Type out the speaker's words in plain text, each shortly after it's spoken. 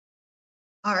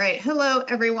All right, hello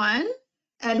everyone,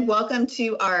 and welcome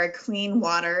to our Clean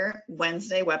Water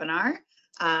Wednesday webinar.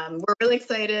 We're really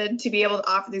excited to be able to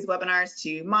offer these webinars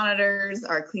to monitors,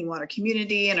 our clean water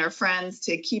community, and our friends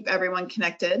to keep everyone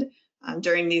connected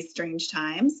during these strange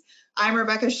times. I'm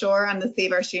Rebecca Shore. I'm the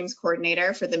Save Our Streams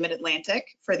coordinator for the Mid-Atlantic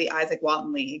for the Isaac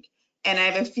Walton League. And I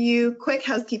have a few quick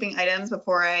housekeeping items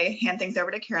before I hand things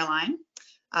over to Caroline.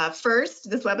 First,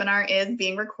 this webinar is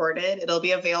being recorded. It'll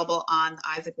be available on the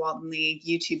Isaac Walton League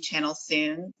YouTube channel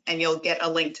soon, and you'll get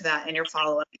a link to that in your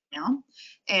follow-up email.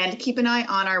 And keep an eye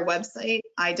on our website,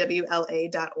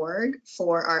 iwla.org,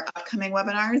 for our upcoming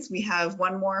webinars. We have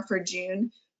one more for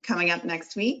June coming up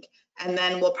next week, and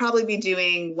then we'll probably be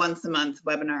doing once a month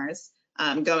webinars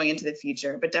going into the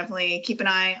future. But definitely keep an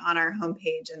eye on our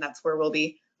homepage, and that's where we'll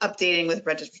be updating with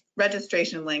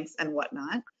registration links and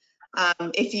whatnot.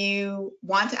 If you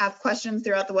want to ask questions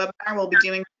throughout the webinar, we'll be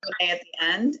doing Q&A at the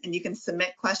end, and you can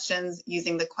submit questions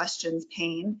using the questions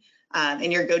pane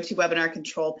in your GoToWebinar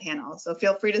control panel. So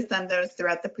feel free to send those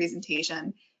throughout the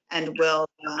presentation, and we'll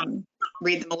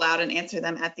read them aloud and answer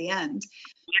them at the end.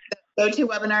 The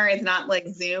GoToWebinar is not like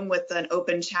Zoom with an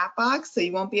open chat box, so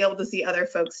you won't be able to see other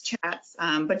folks' chats,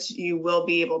 but you will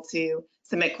be able to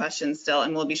submit questions still,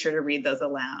 and we'll be sure to read those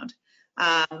aloud.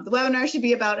 The webinar should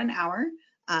be about an hour.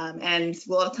 And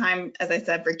we'll have time, as I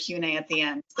said, for Q&A at the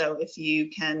end. So if you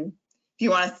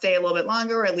want to stay a little bit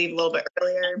longer or leave a little bit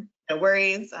earlier, no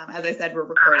worries. As I said, we're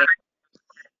recording.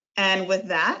 And with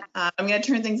that, I'm going to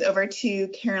turn things over to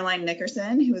Caroline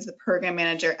Nickerson, who is the program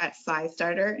manager at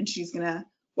SciStarter, and she's going to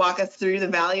walk us through the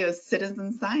value of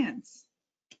citizen science.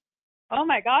 Oh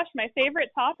my gosh, my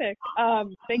favorite topic.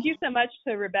 Thank you so much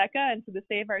to Rebecca and to the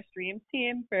Save Our Streams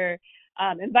team for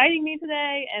inviting me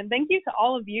today, and thank you to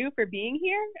all of you for being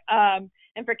here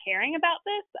and for caring about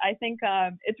this. I think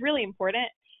it's really important,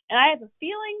 and I have a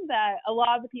feeling that a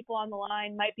lot of the people on the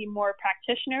line might be more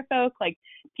practitioner folk, like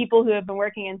people who have been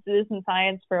working in citizen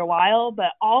science for a while,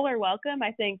 but all are welcome.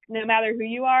 I think no matter who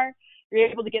you are, you're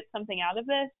able to get something out of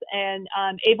this and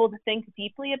able to think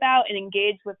deeply about and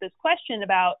engage with this question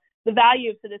about the value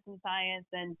of citizen science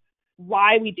and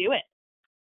why we do it.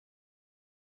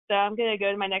 So I'm going to go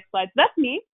to my next slide. So that's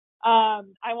me. I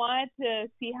wanted to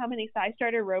see how many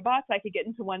SciStarter robots I could get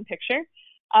into one picture.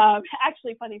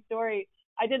 Actually, funny story.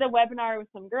 I did a webinar with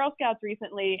some Girl Scouts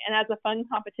recently, and as a fun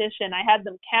competition, I had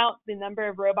them count the number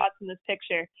of robots in this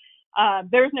picture.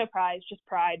 There was no prize, just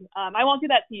pride. I won't do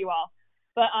that to you all.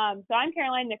 But so I'm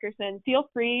Caroline Nickerson. Feel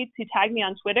free to tag me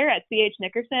on Twitter at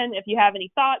 @CHNickerson if you have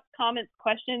any thoughts, comments,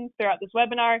 questions throughout this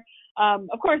webinar.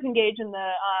 Of course, engage in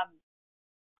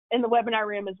the webinar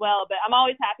room as well, but I'm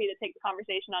always happy to take the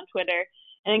conversation on Twitter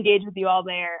and engage with you all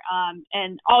there,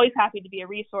 and always happy to be a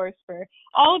resource for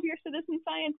all of your citizen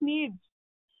science needs.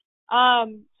 So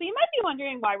you might be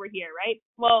wondering why we're here, right?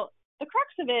 Well, the crux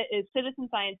of it is citizen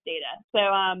science data.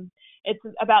 So it's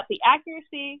about the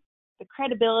accuracy, the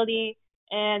credibility,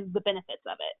 and the benefits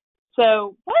of it.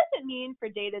 So what does it mean for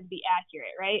data to be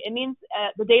accurate, right? It means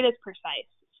the data is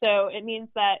precise. So it means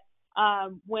that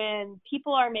when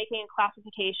people are making a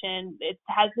classification, it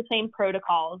has the same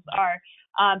protocols.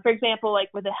 For example, like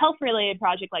with a health-related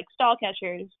project like stall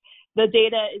catchers, the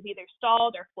data is either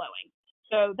stalled or flowing.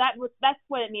 So that's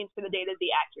what it means for the data to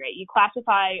be accurate. You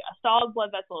classify a stalled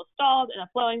blood vessel as stalled and a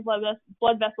flowing blood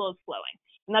vessel as flowing.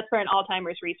 And that's for an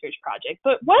Alzheimer's research project.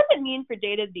 But what does it mean for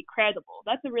data to be credible?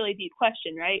 That's a really deep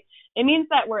question, right? It means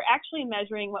that we're actually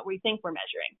measuring what we think we're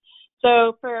measuring.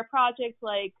 So for a project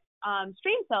like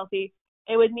Stream Selfie,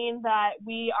 it would mean that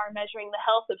we are measuring the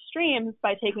health of streams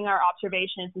by taking our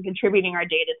observations and contributing our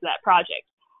data to that project.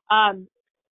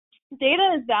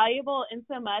 Data is valuable in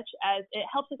so much as it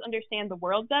helps us understand the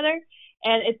world better,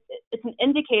 and it's an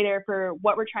indicator for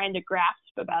what we're trying to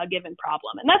grasp about a given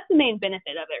problem. And that's the main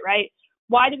benefit of it, right?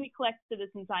 Why do we collect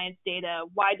citizen science data?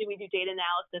 Why do we do data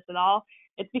analysis at all?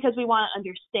 It's because we want to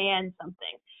understand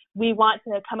something. We want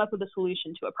to come up with a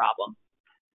solution to a problem.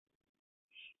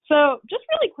 So just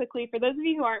really quickly, for those of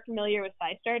you who aren't familiar with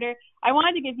SciStarter, I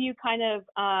wanted to give you kind of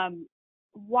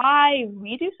why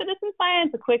we do citizen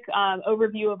science, a quick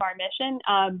overview of our mission,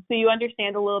 so you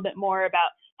understand a little bit more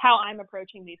about how I'm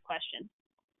approaching these questions.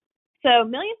 So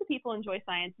millions of people enjoy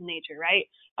science and nature, right?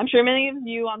 I'm sure many of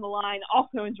you on the line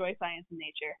also enjoy science and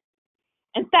nature.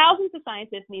 And thousands of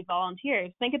scientists need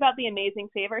volunteers. Think about the amazing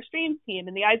Save Our Streams team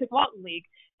and the Isaac Walton League.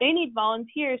 They need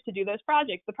volunteers to do those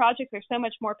projects. The projects are so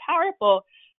much more powerful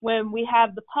when we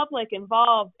have the public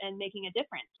involved and making a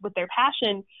difference with their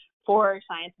passion for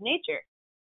science and nature.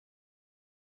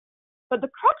 But the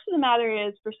crux of the matter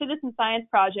is, for citizen science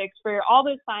projects, for all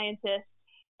those scientists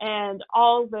and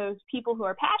all those people who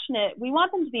are passionate, we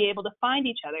want them to be able to find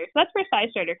each other. So that's where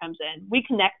SciStarter comes in. We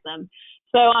connect them.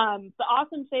 So the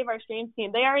awesome Save Our Streams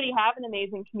team, they already have an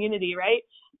amazing community, right?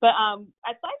 But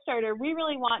at SciStarter, we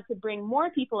really want to bring more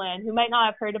people in who might not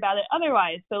have heard about it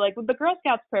otherwise. So like with the Girl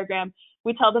Scouts program,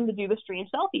 we tell them to do the Stream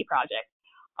Selfie project.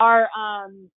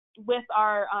 With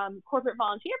our corporate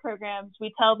volunteer programs,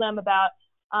 we tell them about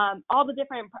all the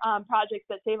different projects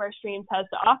that Save Our Streams has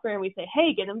to offer, and we say,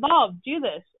 hey, get involved, do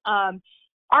this.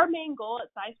 Our main goal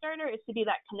at SciStarter is to be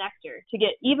that connector, to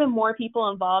get even more people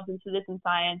involved in citizen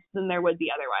science than there would be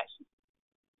otherwise.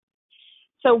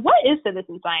 So what is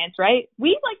citizen science, right?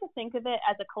 We like to think of it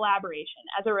as a collaboration,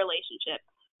 as a relationship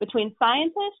between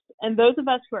scientists and those of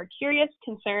us who are curious,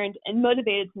 concerned, and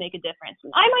motivated to make a difference.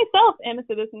 And I myself am a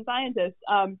citizen scientist.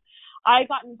 I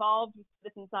got involved with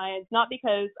citizen science not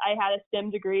because I had a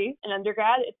STEM degree in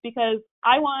undergrad. It's because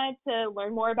I wanted to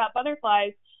learn more about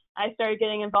butterflies. I started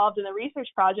getting involved in a research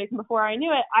project, and before I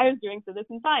knew it, I was doing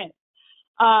citizen science.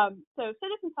 So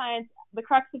citizen science, the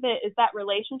crux of it is that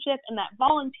relationship and that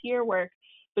volunteer work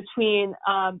between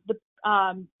the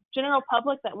general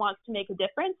public that wants to make a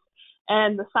difference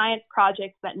and the science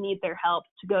projects that need their help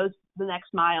to go the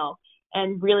next mile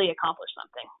and really accomplish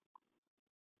something.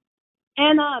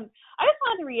 And I just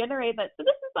wanted to reiterate that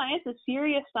citizen science is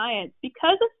serious science.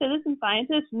 Because of citizen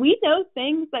scientists, we know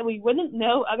things that we wouldn't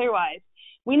know otherwise.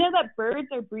 We know that birds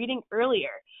are breeding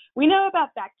earlier. We know about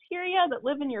bacteria that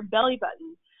live in your belly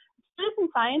button. Citizen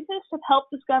scientists have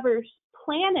helped discover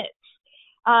planets.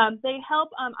 They help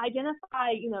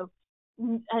identify,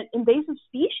 invasive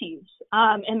species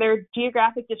and their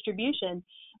geographic distribution.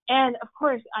 And of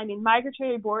course,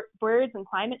 migratory birds and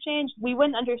climate change, we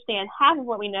wouldn't understand half of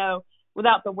what we know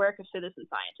without the work of citizen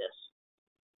scientists.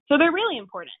 So they're really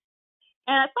important.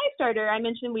 And at SciStarter, I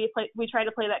mentioned we try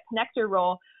to play that connector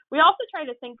role. We also try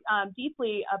to think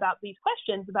deeply about these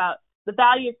questions about the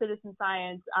value of citizen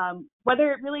science,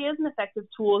 whether it really is an effective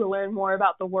tool to learn more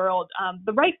about the world,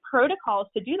 the right protocols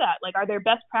to do that. Like, are there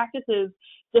best practices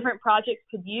different projects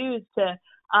could use to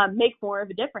make more of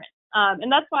a difference?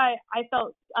 And that's why I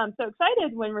felt so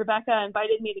excited when Rebecca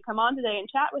invited me to come on today and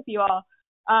chat with you all,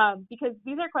 because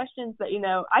these are questions that,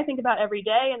 I think about every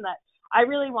day, and that I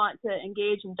really want to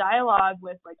engage in dialogue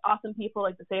with awesome people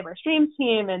like the Save Our Streams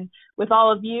team and with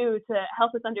all of you to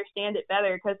help us understand it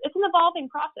better, because it's an evolving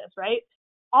process, right?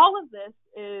 All of this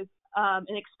is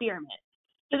an experiment.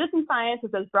 Citizen science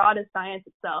is as broad as science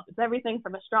itself. It's everything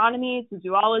from astronomy to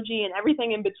zoology and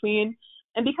everything in between.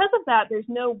 And because of that, there's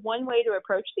no one way to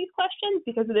approach these questions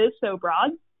because it is so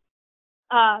broad.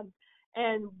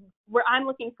 And I'm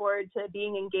looking forward to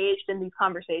being engaged in these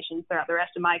conversations throughout the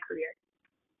rest of my career.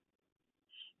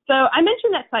 So I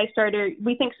mentioned at SciStarter,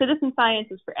 we think citizen science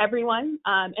is for everyone,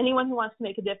 anyone who wants to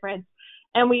make a difference.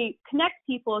 And we connect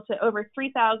people to over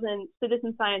 3,000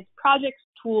 citizen science projects,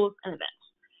 tools, and events.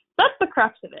 That's the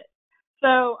crux of it.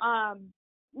 So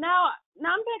now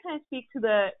I'm going to kind of speak to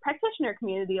the practitioner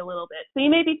community a little bit. So you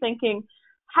may be thinking,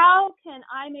 how can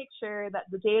I make sure that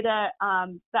the data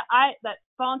that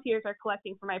volunteers are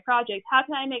collecting for my project, how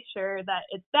can I make sure that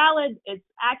it's valid, it's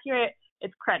accurate,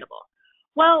 it's credible?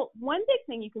 Well, one big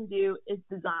thing you can do is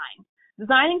design.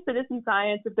 Designing citizen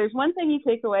science, if there's one thing you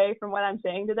take away from what I'm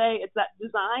saying today, it's that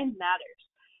design matters.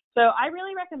 So I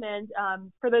really recommend,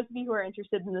 for those of you who are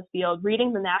interested in this field,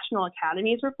 reading the National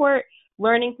Academy's report,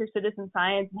 Learning Through Citizen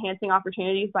Science, Enhancing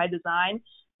Opportunities by Design,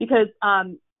 because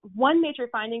one major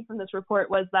finding from this report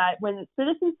was that when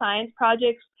citizen science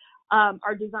projects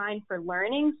are designed for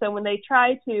learning, so when they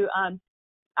try to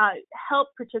help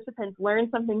participants learn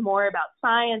something more about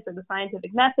science or the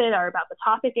scientific method or about the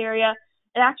topic area,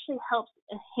 it actually helps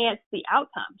enhance the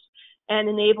outcomes and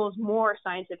enables more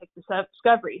scientific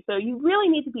discovery. So you really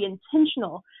need to be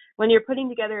intentional when you're putting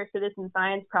together a citizen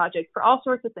science project for all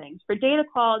sorts of things, for data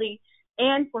quality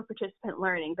and for participant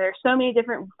learning. There are so many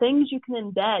different things you can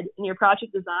embed in your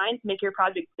project design to make your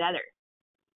project better.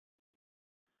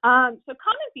 So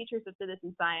common features of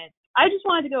citizen science. I just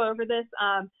wanted to go over this.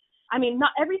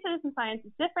 Not every citizen science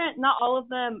is different. Not all of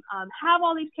them have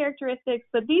all these characteristics,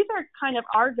 but these are kind of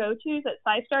our go-tos at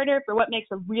SciStarter for what makes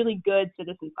a really good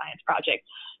citizen science project.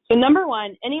 So number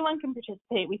one, anyone can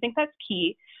participate. We think that's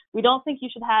key. We don't think you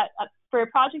should have, for a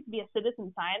project to be a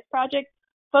citizen science project,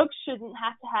 folks shouldn't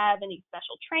have to have any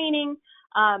special training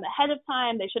ahead of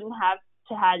time. They shouldn't have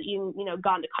to have even,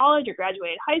 gone to college or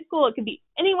graduated high school. It could be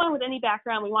anyone with any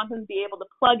background. We want them to be able to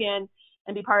plug in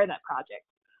and be part of that project.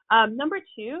 Number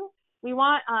two, we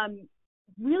want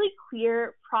really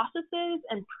clear processes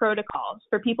and protocols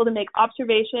for people to make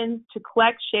observations, to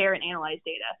collect, share, and analyze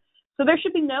data. So there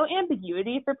should be no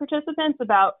ambiguity for participants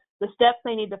about the steps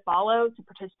they need to follow to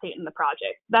participate in the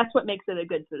project. That's what makes it a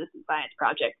good citizen science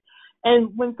project.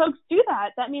 And when folks do that,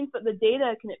 that means that the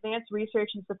data can advance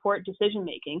research and support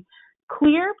decision-making.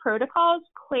 Clear protocols,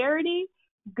 clarity,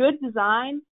 good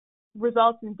design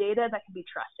results in data that can be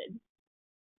trusted.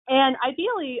 And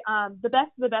ideally, the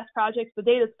best of the best projects, the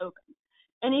data is open.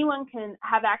 Anyone can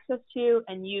have access to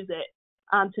and use it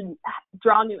to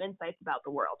draw new insights about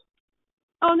the world.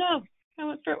 Oh no,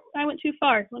 I went too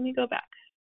far. Let me go back.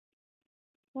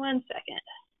 1 second.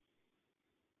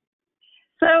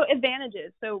 So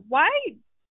advantages. So why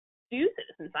do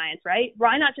citizen science, right?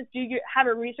 Why not just have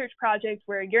a research project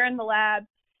where you're in the lab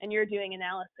and you're doing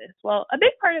analysis? Well, a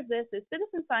big part of this is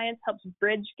citizen science helps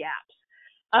bridge gaps.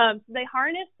 So they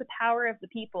harness the power of the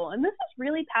people, and this is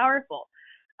really powerful.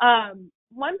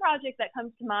 One project that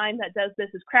comes to mind that does this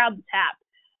is Crowd the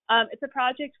Tap. It's a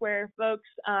project where folks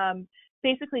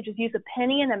basically just use a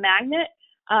penny and a magnet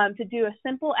to do a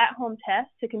simple at-home test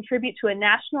to contribute to a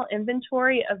national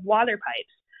inventory of water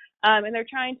pipes. And they're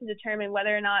trying to determine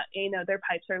whether or not, their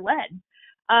pipes are lead.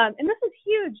 And this is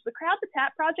huge. The Crowd the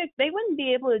Tap project, they wouldn't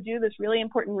be able to do this really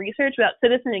important research without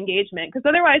citizen engagement, because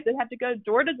otherwise they'd have to go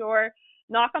door to door,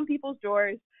 knock on people's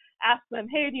doors, ask them,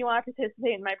 hey, do you want to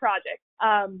participate in my project?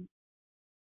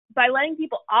 By letting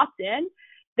people opt in,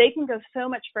 they can go so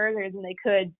much further than they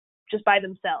could just by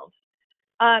themselves.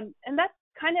 And that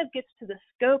kind of gets to the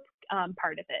scope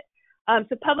part of it.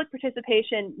 So public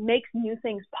participation makes new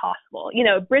things possible.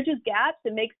 It bridges gaps.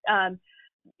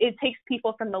 It takes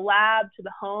people from the lab to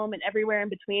the home and everywhere in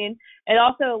between. It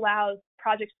also allows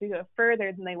projects to go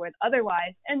further than they would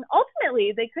otherwise. And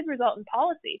ultimately, they could result in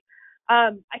policy.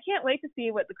 I can't wait to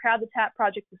see what the Crowd the Tap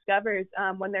project discovers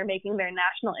when they're making their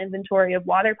national inventory of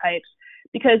water pipes,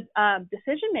 because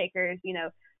decision makers,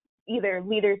 either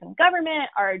leaders in government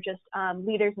or just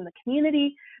leaders in the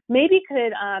community, maybe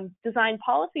could design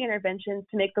policy interventions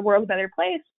to make the world a better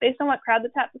place based on what Crowd the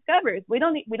Tap discovers. We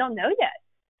don't know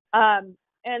yet.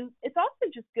 And it's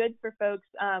also just good for folks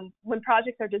when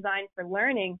projects are designed for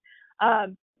learning.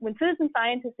 When citizen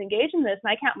scientists engage in this, and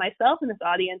I count myself in this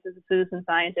audience as a citizen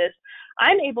scientist,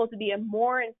 I'm able to be a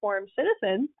more informed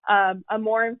citizen of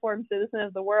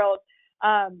the world,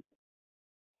 and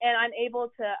I'm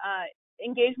able to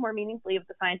engage more meaningfully with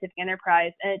the scientific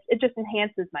enterprise, and it just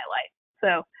enhances my life.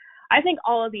 So I think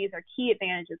all of these are key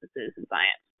advantages of citizen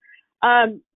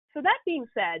science. So that being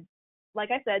said,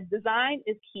 like I said, design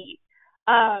is key.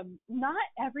 Not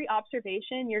every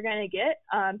observation you're going to get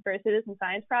for a citizen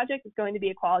science project is going to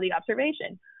be a quality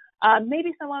observation.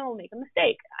 Maybe someone will make a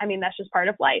mistake. That's just part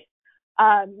of life.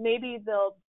 Maybe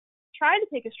they'll try to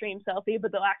take a stream selfie,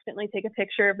 but they'll accidentally take a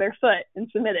picture of their foot and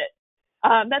submit it.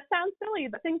 That sounds silly,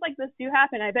 but things like this do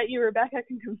happen. I bet you Rebecca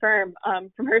can confirm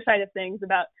from her side of things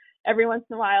about every once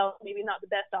in a while, maybe not the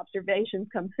best observations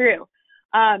come through.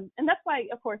 And that's why,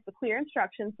 of course, the clear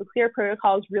instructions, the clear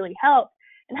protocols really help.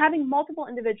 And having multiple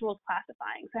individuals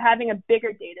classifying, so having a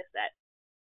bigger data set.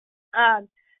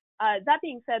 That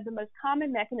being said, the most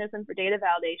common mechanism for data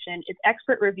validation is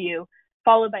expert review,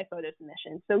 followed by photo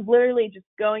submission. So literally just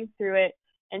going through it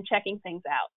and checking things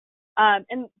out.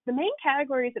 And the main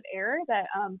categories of error that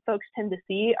folks tend to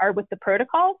see are with the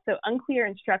protocol, so unclear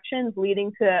instructions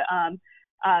leading to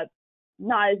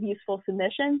not as useful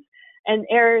submissions, and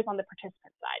errors on the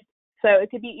participant side. So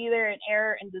it could be either an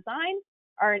error in design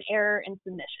or an error in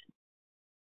submission.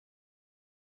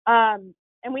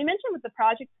 And we mentioned with the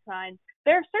project design,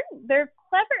 there are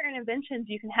clever interventions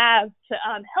you can have to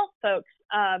help folks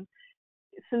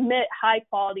submit high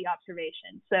quality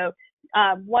observations. So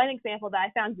one example that I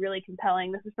found really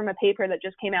compelling, this is from a paper that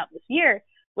just came out this year,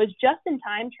 was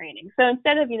just-in-time training. So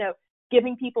instead of,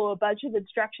 giving people a bunch of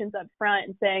instructions up front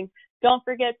and saying, don't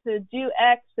forget to do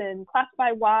X and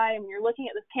classify Y, and when you're looking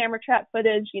at this camera trap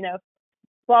footage,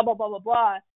 blah, blah, blah, blah,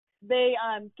 blah. They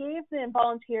gave the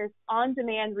volunteers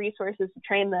on-demand resources to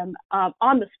train them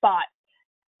on the spot,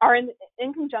 or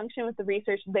in conjunction with the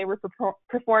research that they were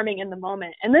performing in the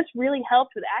moment. And this really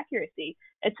helped with accuracy.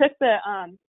 It took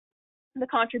the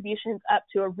contributions up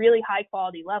to a really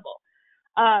high-quality level.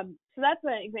 So that's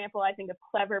an example, I think, of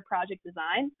clever project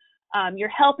design. You're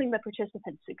helping the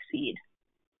participants succeed.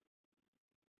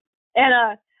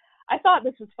 And I thought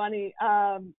this was funny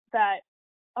that,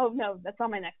 oh no, that's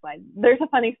on my next slide. There's a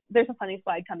funny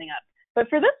slide coming up. But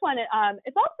for this one,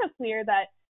 it's also clear that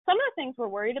some of the things we're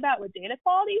worried about with data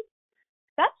quality,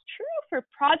 that's true for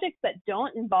projects that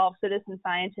don't involve citizen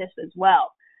scientists as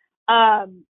well.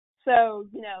 So,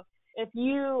 if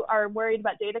you are worried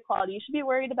about data quality, you should be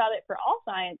worried about it for all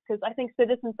science, because I think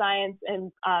citizen science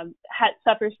and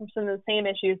suffers from some of the same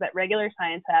issues that regular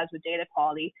science has with data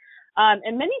quality.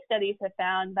 And many studies have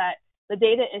found that the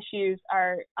data issues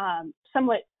are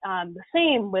somewhat the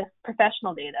same with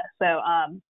professional data. So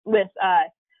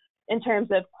in terms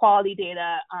of quality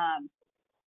data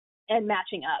and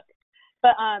matching up.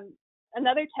 But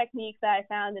another technique that I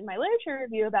found in my literature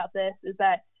review about this is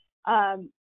that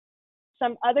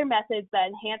some other methods that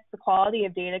enhance the quality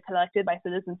of data collected by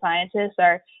citizen scientists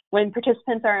are when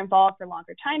participants are involved for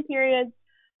longer time periods,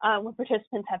 when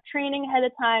participants have training ahead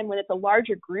of time, when it's a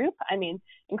larger group. I mean,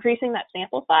 increasing that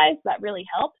sample size, that really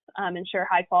helps ensure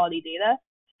high quality data.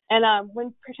 And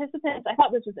when participants, I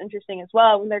thought this was interesting as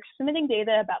well, when they're submitting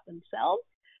data about themselves,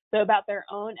 so about their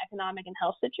own economic and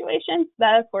health situations,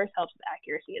 that of course helps with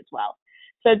accuracy as well.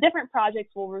 So different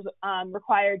projects will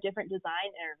require different design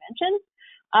interventions.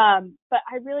 But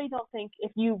I really don't think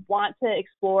if you want to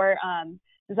explore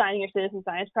designing your citizen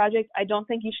science project, I don't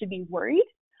think you should be worried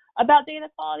about data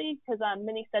quality, because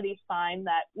many studies find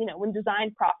that, when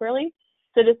designed properly,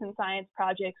 citizen science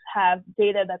projects have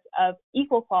data that's of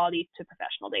equal quality to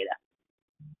professional data.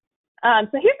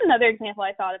 So here's another example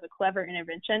I thought of a clever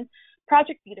intervention,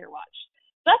 Project Feeder Watch.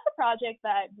 That's a project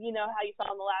that, how you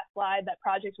saw on the last slide, that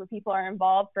projects where people are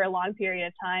involved for a long period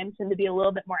of time tend to be a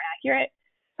little bit more accurate.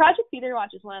 Project Feeder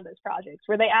Watch is one of those projects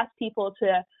where they ask people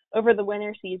to, over the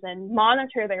winter season,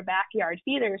 monitor their backyard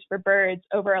feeders for birds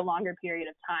over a longer period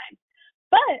of time.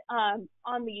 But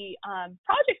on the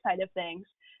project side of things,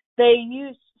 they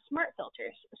used smart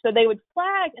filters. So they would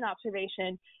flag an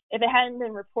observation if it hadn't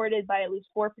been reported by at least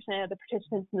 4% of the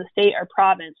participants in the state or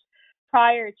province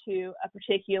prior to a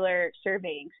particular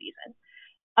surveying season.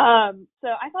 So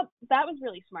I thought that was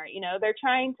really smart.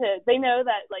 They know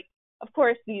that, of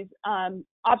course, these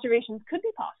observations could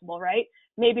be possible, right?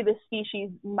 Maybe the species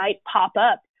might pop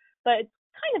up, but it's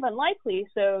kind of unlikely.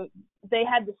 So they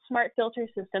had the smart filter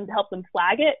system to help them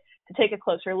flag it, to take a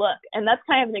closer look. And that's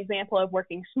kind of an example of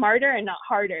working smarter and not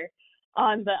harder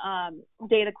on the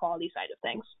data quality side of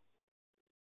things.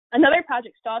 Another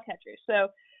project, stall catchers. So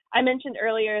I mentioned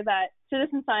earlier that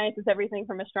citizen science is everything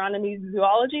from astronomy to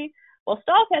zoology. Well,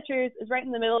 stall catchers is right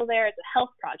in the middle there. It's a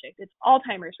health project. It's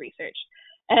Alzheimer's research.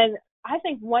 And I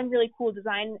think one really cool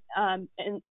design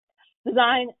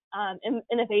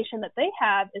innovation that they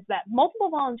have is that multiple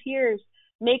volunteers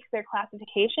make their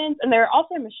classifications, and there are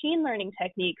also machine learning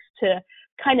techniques to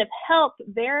kind of help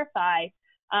verify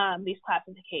these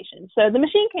classifications. So the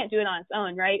machine can't do it on its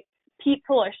own, right?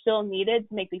 People are still needed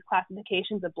to make these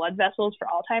classifications of blood vessels for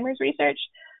Alzheimer's research,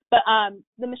 but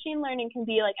the machine learning can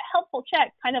be like a helpful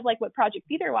check, kind of like what Project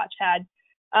Feeder Watch had,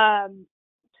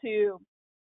 to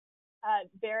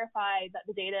verify that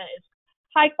the data is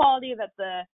high quality, that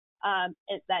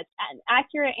that's an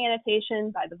accurate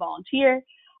annotation by the volunteer,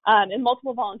 and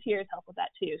multiple volunteers help with that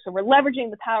too. So we're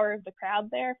leveraging the power of the crowd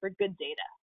there for good data.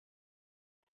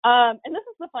 And this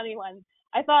is the funny one.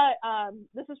 I thought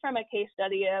this is from a case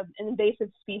study, an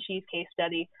invasive species case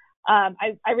study.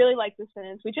 I really like this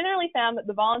sentence. We generally found that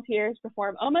the volunteers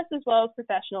perform almost as well as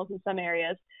professionals in some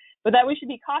areas, but that we should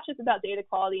be cautious about data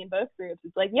quality in both groups.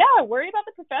 It's like, yeah, worry about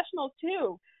the professionals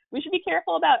too. We should be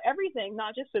careful about everything,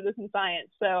 not just citizen science.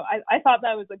 So I thought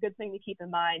that was a good thing to keep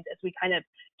in mind as we kind of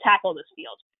tackle this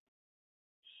field.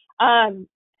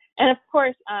 And of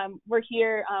course, we're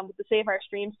here with the Save Our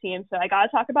Streams team, so I got to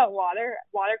talk about water.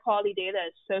 Water quality data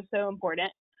is so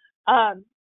important. I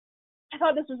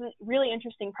thought this was a really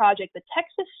interesting project, the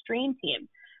Texas Stream team.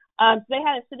 So they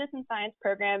had a citizen science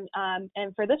program,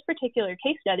 and for this particular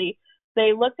case study,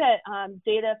 they looked at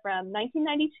data from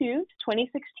 1992 to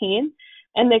 2016,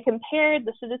 and they compared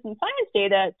the citizen science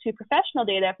data to professional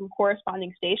data from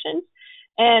corresponding stations.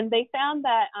 And they found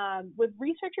that with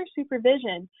researcher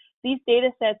supervision, these data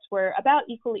sets were about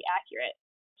equally accurate.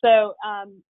 So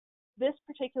this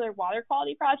particular water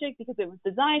quality project, because it was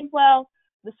designed well,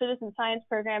 the citizen science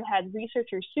program had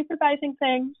researchers supervising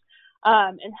things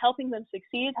and helping them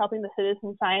succeed, helping the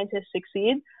citizen scientists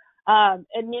succeed.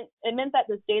 It meant that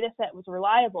this data set was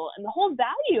reliable. And the whole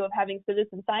value of having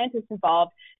citizen scientists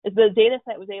involved is the data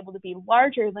set was able to be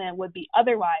larger than it would be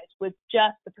otherwise with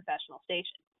just the professional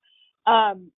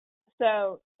station.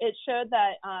 So it showed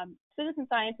that citizen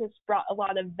scientists brought a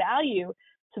lot of value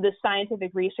to the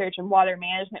scientific research and water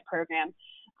management program.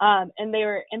 And they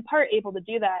were in part able to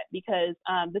do that because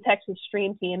the Texas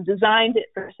Stream team designed it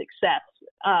for success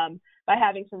by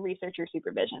having some researcher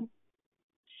supervision.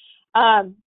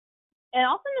 And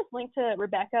I'll send this link to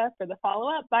Rebecca for the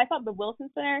follow-up, but I thought the Wilson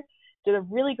Center did a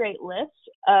really great list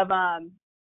of an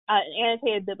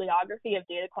annotated bibliography of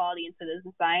data quality in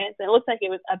citizen science. And it looks like it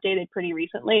was updated pretty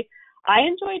recently. I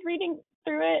enjoyed reading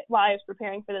through it while I was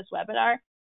preparing for this webinar.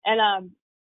 And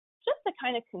just to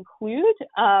kind of conclude,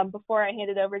 before I hand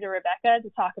it over to Rebecca to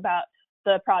talk about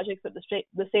the projects that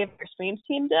the Save Our Streams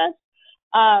team does.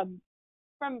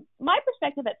 From my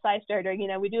perspective at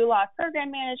SciStarter, we do a lot of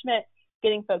program management,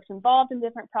 getting folks involved in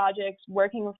different projects,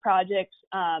 working with projects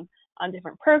on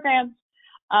different programs.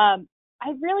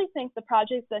 I really think the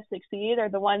projects that succeed are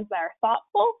the ones that are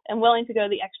thoughtful and willing to go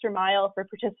the extra mile for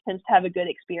participants to have a good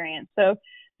experience. So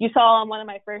you saw on one of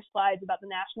my first slides about the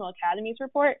National Academies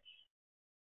report,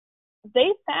 they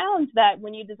found that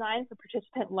when you design for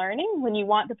participant learning, when you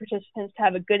want the participants to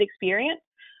have a good experience,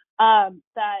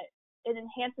 that it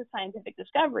enhances scientific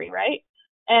discovery, right?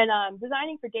 And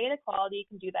designing for data quality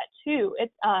can do that too.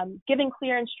 It's giving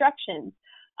clear instructions,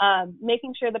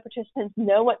 making sure the participants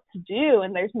know what to do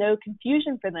and there's no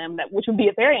confusion for them, which would be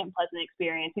a very unpleasant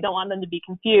experience. You don't want them to be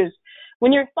confused.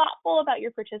 When you're thoughtful about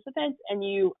your participants and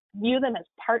you view them as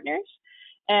partners,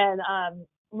 and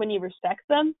when you respect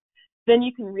them, then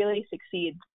you can really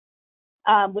succeed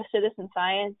with citizen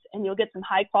science, and you'll get some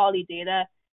high quality data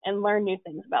and learn new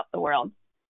things about the world.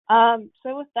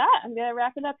 So with that, I'm going to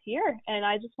wrap it up here. And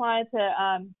I just wanted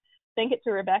to thank it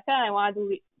to Rebecca. I wanted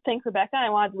to thank Rebecca. I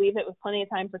wanted to leave it with plenty of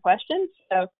time for questions.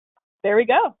 So there we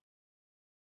go.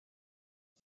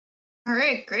 All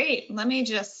right, great. Let me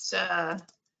just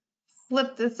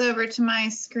flip this over to my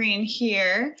screen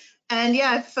here. And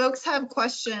yeah, if folks have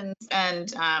questions,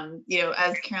 and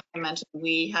as Caroline mentioned,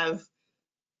 we have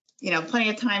plenty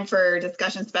of time for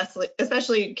discussion,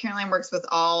 especially Caroline works with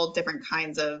all different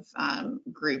kinds of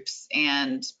groups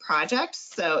and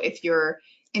projects. So if you're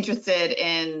interested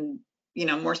in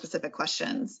more specific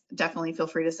questions, definitely feel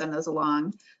free to send those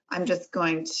along. I'm just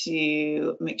going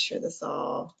to make sure this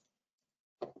all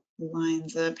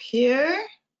lines up here.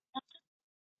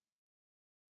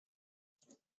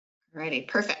 Alrighty,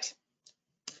 perfect.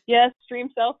 Yes, stream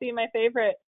selfie, my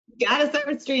favorite. Gotta start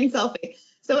with stream selfie.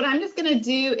 So what I'm just gonna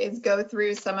do is go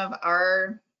through some of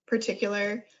our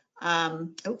particular,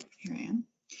 some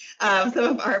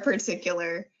of our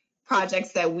particular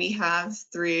projects that we have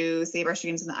through Save Our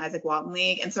Streams and the Isaac Walton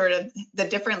League, and sort of the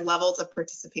different levels of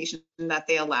participation that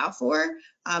they allow for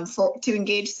to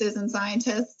engage citizen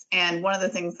scientists. And one of the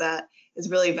things that is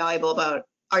really valuable about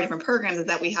our different programs is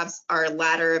that we have our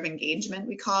ladder of engagement,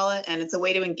 we call it, and it's a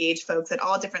way to engage folks at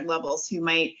all different levels who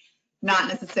might not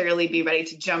necessarily be ready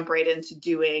to jump right into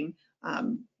doing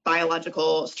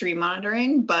biological stream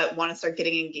monitoring, but want to start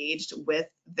getting engaged with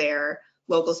their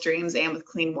local streams and with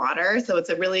clean water. So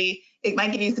it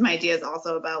might give you some ideas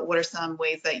also about what are some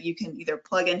ways that you can either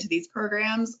plug into these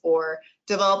programs or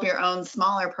develop your own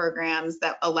smaller programs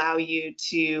that allow you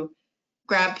to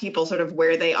grab people sort of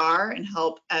where they are and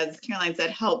help, as Caroline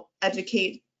said, help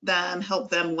educate them, help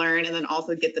them learn, and then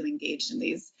also get them engaged in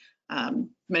these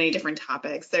many different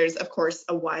topics. There's, of course,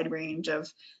 a wide range of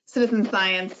citizen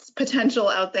science potential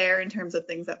out there in terms of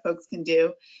things that folks can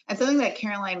do. And something that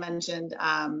Caroline mentioned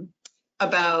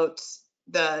about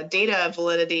the data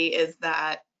validity is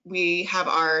that we have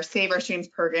our Save Our Streams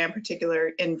program, particular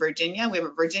in Virginia. We have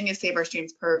a Virginia Save Our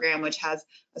Streams program, which has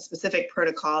a specific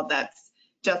protocol that's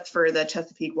just for the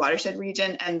Chesapeake watershed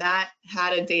region. And that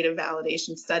had a data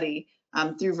validation study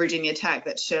through Virginia Tech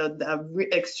that showed the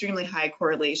extremely high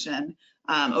correlation,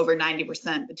 over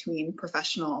 90% between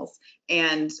professionals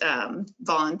and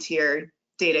volunteer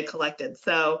data collected.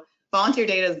 So volunteer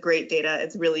data is great data.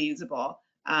 It's really usable.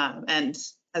 And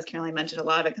as Caroline mentioned, a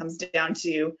lot of it comes down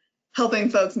to helping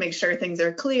folks make sure things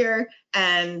are clear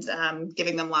and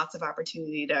giving them lots of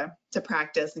opportunity to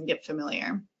practice and get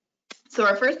familiar. So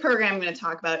our first program I'm going to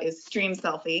talk about is Stream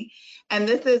Selfie. And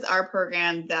this is our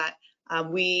program that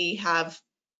we have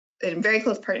in very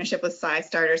close partnership with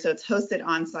SciStarter. So it's hosted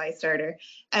on SciStarter.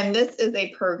 And this is a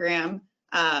program,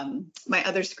 my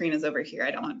other screen is over here.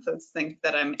 I don't want folks to think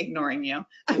that I'm ignoring you.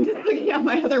 I'm just looking at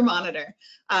my other monitor.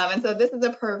 And so this is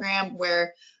a program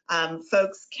where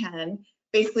folks can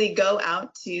basically go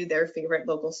out to their favorite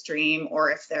local stream,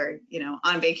 or if they're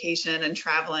on vacation and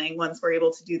traveling, once we're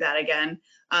able to do that again,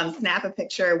 snap a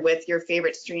picture with your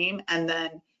favorite stream, and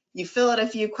then you fill out a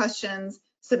few questions,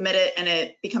 submit it, and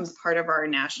it becomes part of our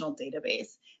national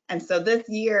database. And so this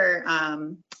year, let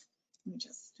me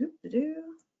just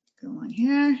go on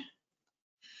here.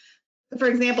 For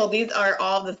example, these are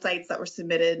all the sites that were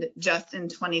submitted just in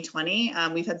 2020.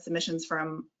 We've had submissions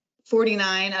from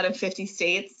 49 out of 50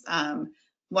 states.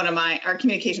 Our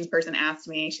communications person asked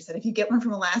me, she said, if you get one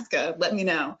from Alaska, let me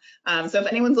know. So if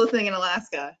anyone's listening in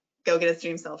Alaska, go get a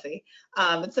stream selfie.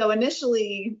 So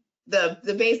initially,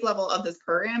 the base level of this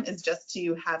program is just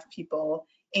to have people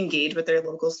engage with their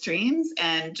local streams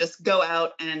and just go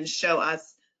out and show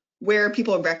us where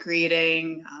people are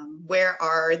recreating, where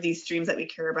are these streams that we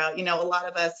care about. A lot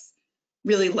of us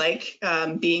really like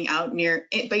being out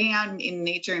in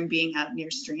nature and being out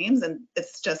near streams. And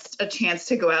it's just a chance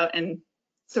to go out and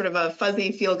sort of a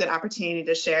fuzzy feel-good opportunity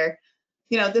to share,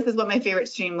 this is what my favorite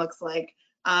stream looks like.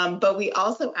 But we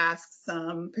also ask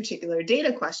some particular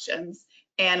data questions,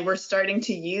 and we're starting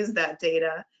to use that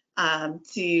data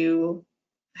to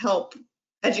help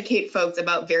educate folks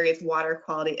about various water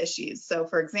quality issues. So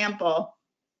for example,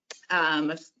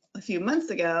 a few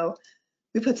months ago,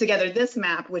 we put together this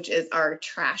map, which is our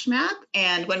trash map.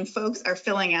 And when folks are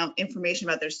filling out information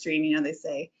about their stream, they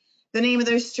say the name of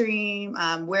their stream,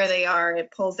 where they are,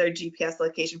 it pulls their GPS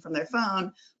location from their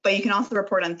phone, but you can also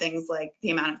report on things like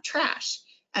the amount of trash.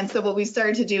 And so what we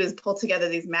started to do is pull together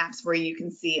these maps where you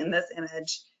can see in this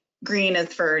image, green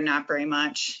is for not very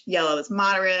much, yellow is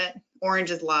moderate,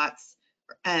 orange is lots,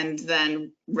 and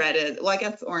then red is, well, I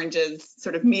guess orange is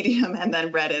sort of medium, and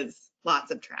then red is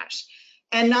lots of trash.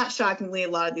 And not shockingly, a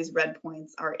lot of these red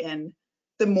points are in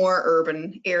the more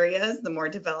urban areas, the more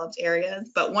developed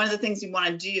areas. But one of the things we want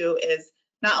to do is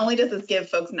not only does this give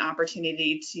folks an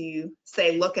opportunity to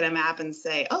say, look at a map and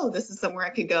say, oh, this is somewhere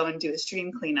I could go and do a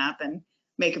stream cleanup and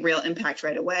make a real impact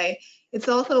right away. It's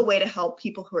also a way to help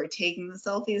people who are taking the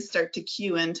selfies start to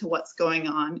cue into what's going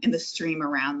on in the stream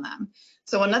around them.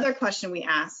 So another question we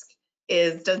ask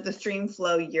is, does the stream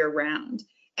flow year round?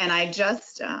 And I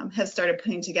just have started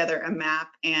putting together a map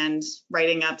and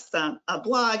writing up a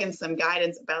blog and some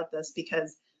guidance about this,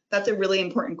 because that's a really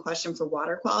important question for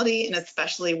water quality, and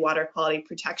especially water quality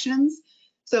protections.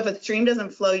 So if a stream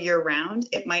doesn't flow year round,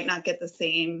 it might not get the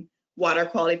same water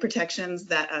quality protections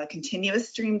that a continuous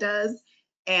stream does.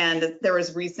 And there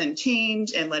was recent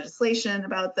change in legislation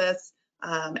about this.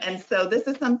 And so this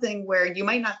is something where you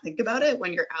might not think about it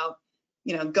when you're out,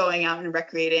 going out and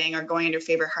recreating or going on your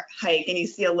favorite hike and you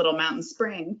see a little mountain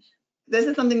spring. This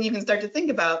is something you can start to think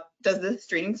about. Does this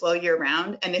stream flow year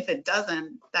round? And if it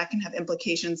doesn't, that can have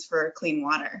implications for clean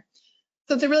water.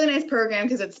 So it's a really nice program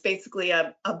because it's basically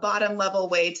a bottom level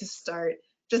way to start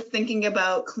just thinking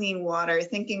about clean water,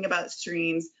 thinking about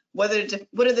streams, what are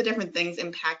the different things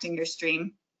impacting your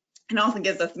stream, and also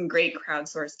gives us some great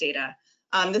crowdsourced data.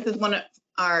 This is one of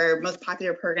our most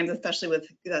popular programs, especially with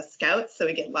the Scouts. So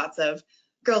we get lots of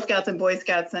Girl Scouts and Boy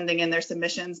Scouts sending in their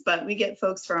submissions, but we get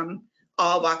folks from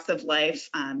all walks of life,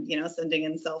 sending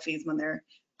in selfies when they're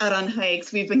out on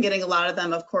hikes. We've been getting a lot of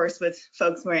them, of course, with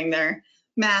folks wearing their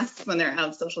masks when they're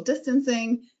out social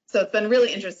distancing. So it's been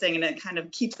really interesting, and it kind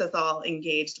of keeps us all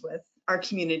engaged with our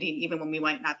community, even when we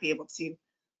might not be able to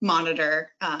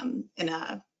monitor in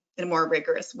a more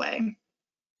rigorous way.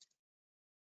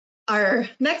 Our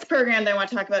next program that I want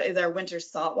to talk about is our Winter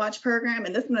Salt Watch program,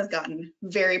 and this one has gotten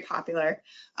very popular.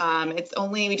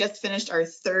 We just finished our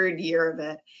 3rd year of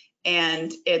it,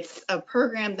 and it's a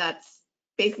program that's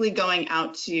basically going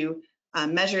out to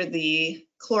measure the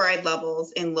chloride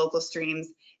levels in local streams.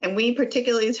 And we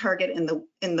particularly target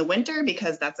in the winter,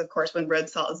 because that's of course when road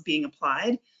salt is being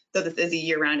applied. So this is a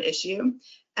year-round issue.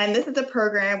 And this is a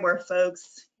program where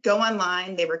folks go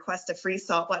online, they request a free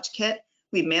salt watch kit.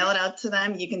 We mail it out to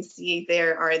them. You can see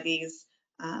there are these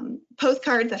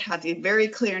postcards that have the very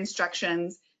clear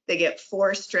instructions. They get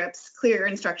 4 strips, clear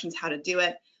instructions how to do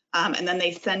it. And then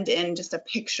they send in just a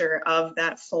picture of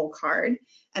that full card.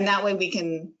 And that way we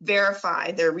can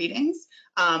verify their readings,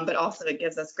 but also it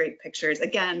gives us great pictures.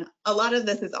 Again, a lot of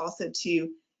this is also to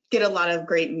get a lot of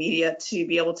great media to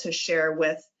be able to share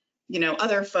with,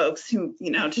 other folks who,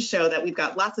 to show that we've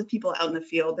got lots of people out in the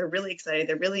field. They're really excited,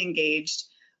 they're really engaged.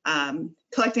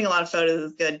 Collecting a lot of photos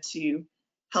is good to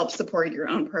help support your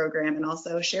own program and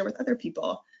also share with other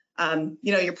people.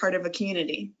 You're part of a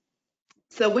community.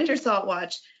 So Winter Salt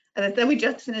Watch, as I said, we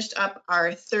just finished up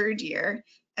our 3rd year,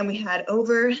 and we had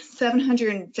over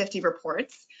 750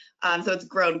 reports. So it's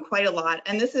grown quite a lot.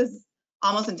 And this has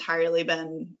almost entirely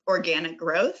been organic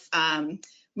growth.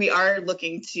 We are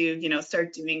looking to,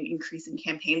 start doing increasing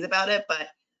campaigns about it, but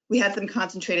we had some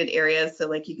concentrated areas. So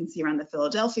like you can see around the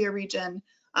Philadelphia region,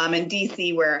 and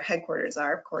DC, where our headquarters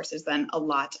are, of course, there's been a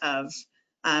lot of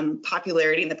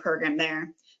popularity in the program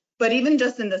there. But even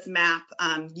just in this map,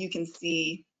 you can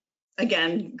see,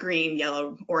 again, green,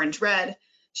 yellow, orange, red,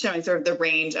 showing sort of the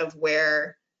range of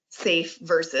where safe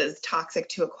versus toxic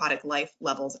to aquatic life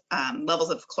levels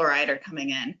of chloride are coming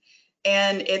in.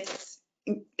 And it's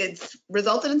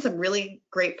resulted in some really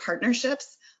great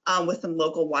partnerships with some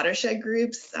local watershed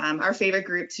groups. Our favorite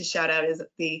group to shout out is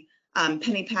the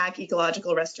Pennypack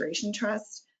Ecological Restoration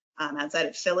Trust outside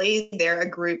of Philly. They're a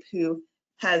group who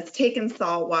has taken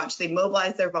Salt Watch, they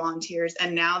mobilized their volunteers,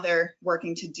 and now they're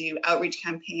working to do outreach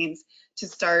campaigns to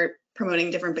start promoting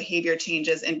different behavior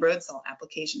changes in road salt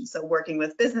applications. So working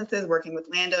with businesses, working with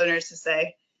landowners to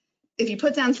say, if you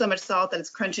put down so much salt that it's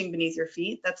crunching beneath your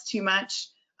feet, that's too much.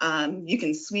 You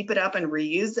can sweep it up and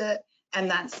reuse it, and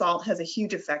that salt has a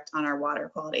huge effect on our water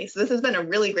quality. So this has been a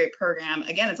really great program.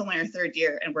 Again, it's only our 3rd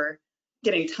year, and we're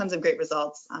getting tons of great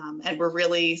results, and we're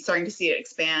really starting to see it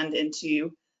expand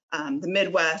into the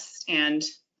Midwest. And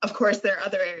of course, there are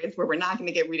other areas where we're not going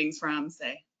to get readings from,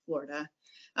 say Florida,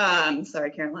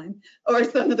 sorry, Caroline, or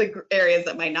some of the areas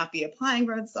that might not be applying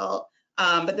road salt.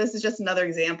 But this is just another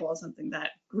example of something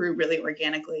that grew really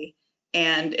organically,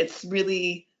 and it's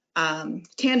really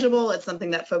tangible. It's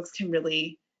something that folks can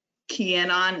really key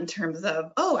in on in terms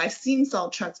of, oh, I've seen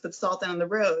salt trucks put salt down the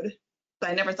road, but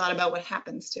I never thought about what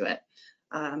happens to it.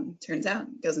 Turns out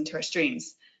it goes into our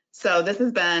streams. So this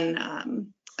has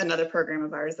been another program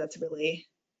of ours that's really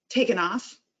taken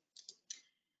off.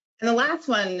 And the last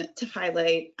one to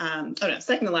highlight,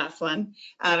 second to last one,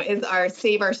 is our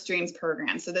Save Our Streams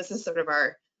program. So this is sort of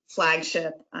our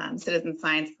flagship citizen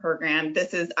science program.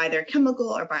 This is either chemical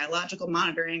or biological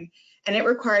monitoring, and it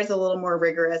requires a little more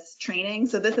rigorous training.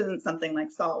 So this isn't something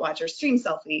like Salt Watch or Stream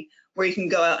Selfie, where you can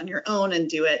go out on your own and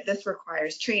do it. This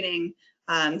requires training.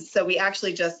 So we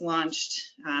actually just launched,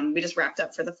 we just wrapped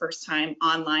up for the first time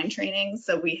online training.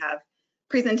 So we have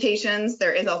presentations.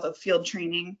 There is also field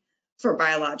training for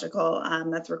biological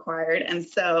that's required. And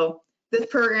so this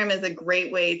program is a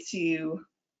great way to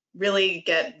really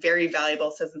get very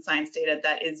valuable citizen science data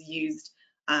that is used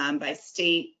by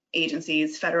state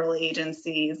agencies, federal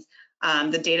agencies.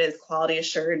 The data is quality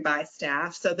assured by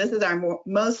staff. So this is our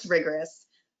most rigorous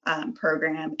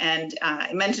program. And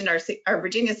I mentioned our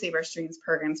Virginia Save Our Streams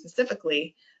program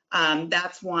specifically.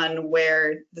 That's one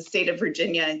where the state of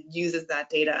Virginia uses that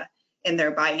data in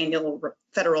their biannual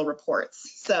federal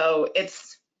reports. So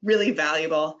it's really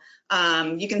valuable.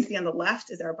 You can see on the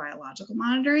left is our biological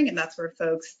monitoring, and that's where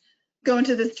folks go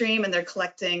into the stream and they're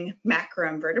collecting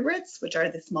macroinvertebrates, which are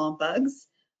the small bugs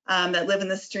that live in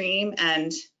the stream,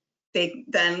 and they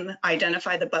then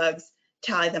identify the bugs,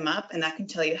 tally them up, and that can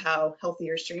tell you how healthy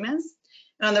your stream is.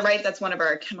 And on the right, that's one of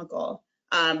our chemical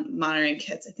monitoring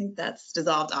kits. I think that's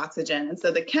dissolved oxygen. And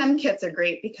so the chem kits are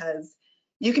great because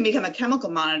you can become a chemical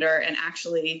monitor and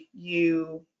actually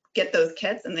you get those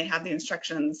kits and they have the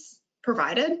instructions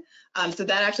provided. So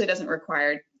that actually doesn't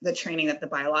require the training that the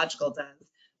biological does.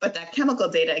 But that chemical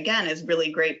data, again, is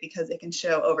really great because it can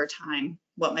show over time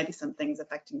what might be some things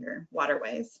affecting your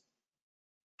waterways.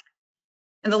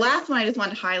 And the last one I just want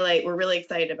to highlight, we're really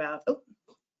excited about. Oh,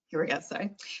 here we go,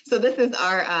 sorry. So this is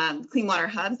our Clean Water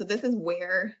Hub. So this is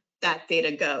where that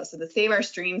data goes. So the Save Our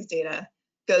Streams data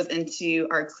goes into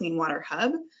our Clean Water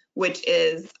Hub, which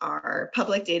is our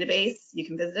public database. You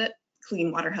can visit it,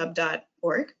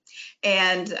 cleanwaterhub.org.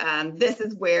 And this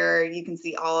is where you can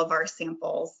see all of our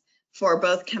samples for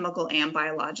both chemical and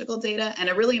biological data. And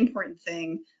a really important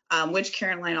thing, which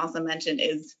Caroline also mentioned,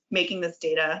 is making this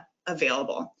data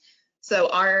available. So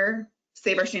our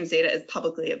Save Our Streams data is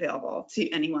publicly available to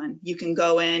anyone. You can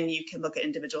go in, you can look at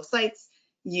individual sites,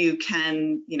 you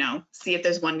can, see if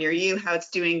there's one near you, how it's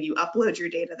doing, you upload your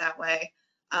data that way.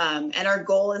 And our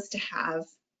goal is to have,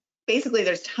 basically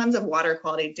there's tons of water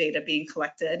quality data being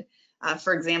collected.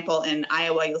 For example, in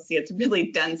Iowa, you'll see it's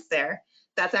really dense there.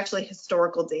 That's actually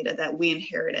historical data that we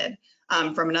inherited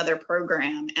from another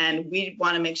program, and we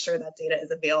want to make sure that data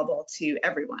is available to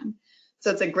everyone. So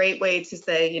it's a great way to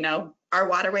say, our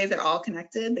waterways are all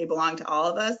connected, they belong to all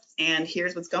of us, and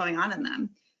here's what's going on in them.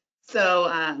 So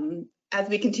as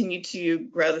we continue to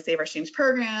grow the Save Our Streams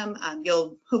program,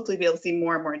 you'll hopefully be able to see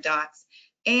more and more dots.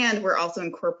 And we're also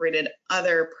incorporated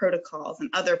other protocols and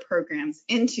other programs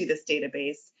into this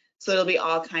database. So it'll be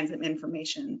all kinds of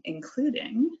information,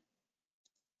 including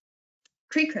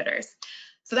creek critters.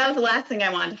 So that was the last thing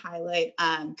I wanted to highlight.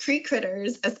 Creek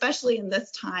critters, especially in this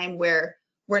time where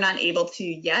we're not able to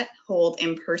yet hold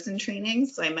in-person training.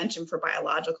 So I mentioned for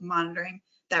biological monitoring,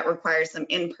 that requires some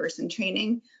in-person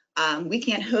training. We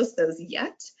can't host those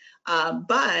yet,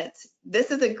 but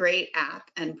this is a great app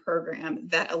and program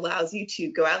that allows you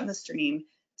to go out in the stream,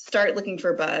 start looking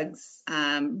for bugs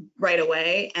right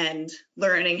away and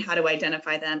learning how to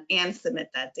identify them and submit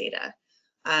that data.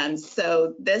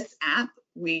 So this app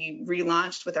we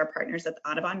relaunched with our partners at the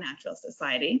Audubon Natural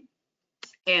Society.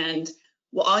 And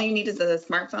all you need is a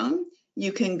smartphone.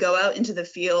 You can go out into the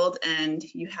field and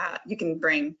you can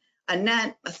bring a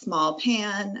net, a small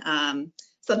pan,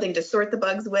 something to sort the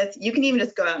bugs with. You can even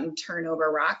just go out and turn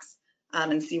over rocks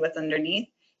and see what's underneath.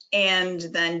 And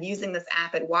then using this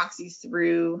app, it walks you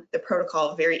through the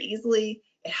protocol very easily.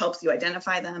 It helps you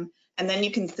identify them. And then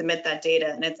you can submit that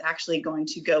data and it's actually going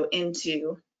to go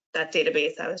into that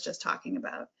database I was just talking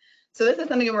about. So this is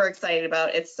something we're excited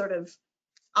about. It's sort of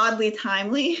oddly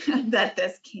timely that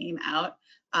this came out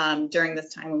during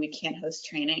this time when we can't host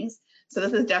trainings. So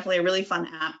this is definitely a really fun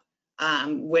app,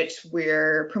 which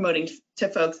we're promoting to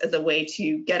folks as a way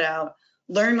to get out,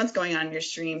 learn what's going on in your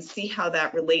stream, see how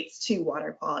that relates to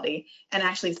water quality, and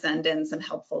actually send in some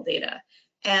helpful data.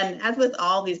 And as with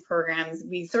all these programs,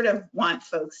 we sort of want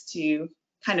folks to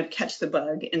kind of catch the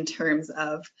bug in terms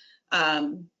of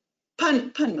pun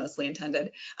mostly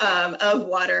intended, of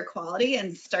water quality,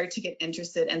 and start to get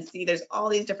interested and see there's all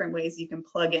these different ways you can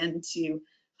plug into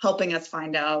helping us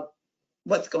find out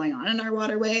what's going on in our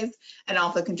waterways and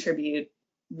also contribute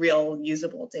real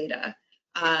usable data.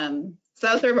 So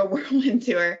that's sort of a whirlwind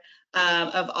tour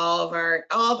of all of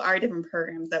our different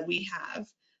programs that we have.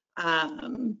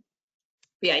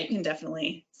 Yeah, you can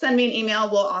definitely send me an email.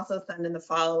 We'll also send in the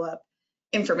follow-up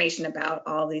information about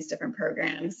all these different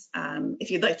programs if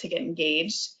you'd like to get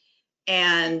engaged.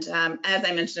 And as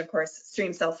I mentioned, of course,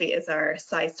 Stream Selfie is our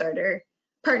SciStarter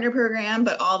partner program,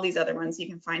 but all these other ones you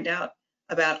can find out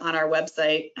about on our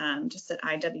website, just at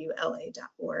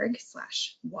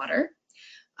iwla.org/water.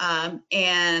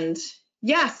 And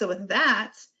yeah, so with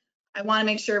that, I want to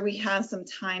make sure we have some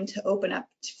time to open up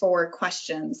for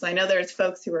questions. So I know there's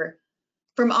folks who are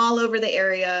from all over the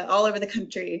area, all over the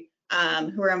country,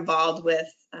 who are involved with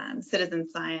citizen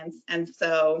science. And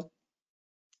so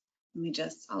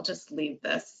I'll just leave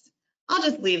this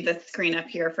screen up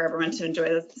here for everyone to enjoy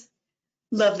this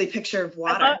lovely picture of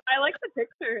water. I like the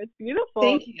picture. It's beautiful.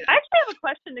 Thank you. I actually have a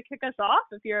question to kick us off,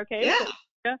 if you're okay.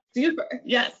 Yeah, super.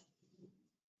 Yes.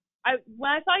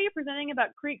 When I saw you presenting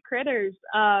about creek critters,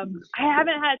 I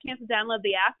haven't had a chance to download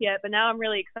the app yet, but now I'm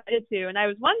really excited to. And I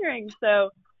was wondering,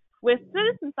 so with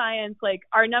citizen science, like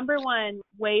our number one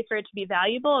way for it to be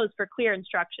valuable is for clear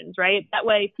instructions, right? That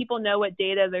way people know what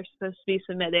data they're supposed to be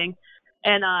submitting.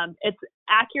 And it's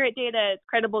accurate data, it's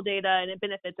credible data, and it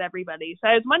benefits everybody. So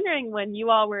I was wondering, when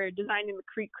you all were designing the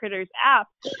Creek Critters app,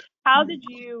 how did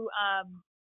you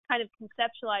kind of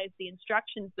conceptualize the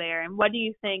instructions there? And what do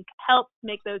you think helps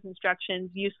make those instructions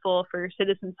useful for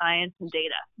citizen science and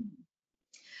data?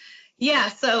 Yeah,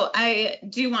 so I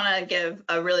do want to give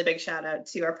a really big shout out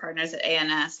to our partners at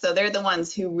ANS. So they're the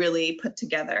ones who really put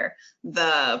together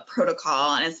the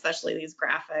protocol, and especially these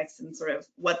graphics and sort of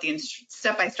what the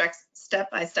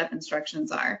step-by-step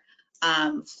instructions are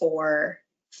for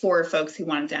folks who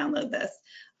want to download this.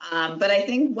 But I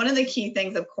think one of the key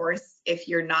things, of course, if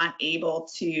you're not able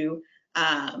to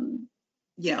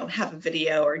have a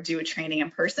video or do a training in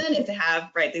person, is to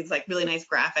have these like really nice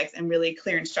graphics and really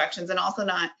clear instructions, and also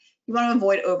you want to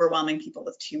avoid overwhelming people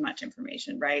with too much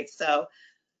information, right? So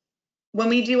when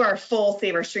we do our full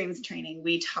Save Our Streams training,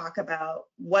 we talk about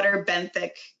what are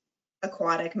benthic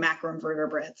aquatic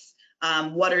macroinvertebrates,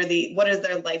 what is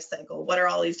their life cycle, what are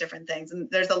all these different things, and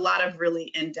there's a lot of really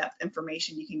in-depth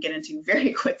information you can get into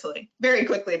very quickly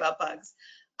about bugs.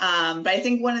 But I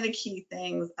think one of the key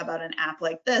things about an app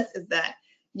like this is that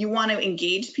you want to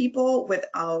engage people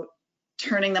without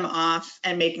turning them off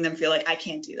and making them feel like, I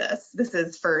can't do this. This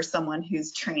is for someone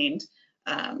who's trained,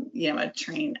 a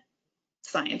trained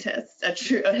scientist,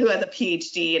 who has a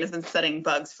PhD and has been studying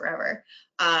bugs forever.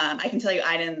 I can tell you,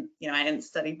 I didn't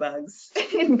study bugs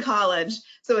in college,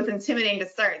 so it's intimidating to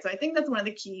start. So I think that's one of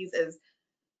the keys is,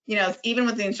 even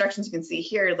with the instructions you can see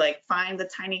here, like find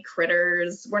the tiny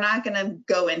critters. We're not going to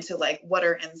go into like what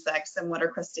are insects and what are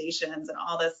crustaceans and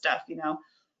all this stuff.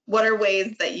 What are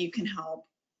ways that you can help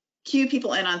cue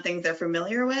people in on things they're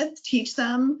familiar with, teach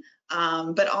them,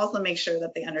 but also make sure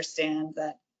that they understand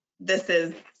that this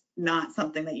is not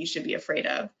something that you should be afraid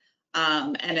of.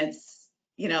 And it's,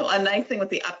 a nice thing with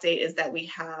the update is that we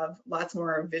have lots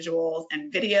more visuals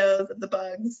and videos of the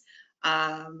bugs.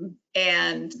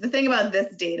 And the thing about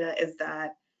this data is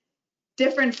that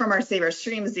different from our Save Our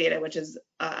Streams data, which is,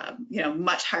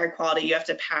 much higher quality. You have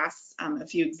to pass a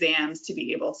few exams to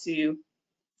be able to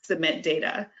submit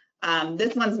data.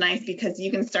 This one's nice because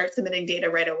you can start submitting data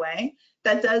right away.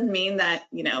 That does mean that,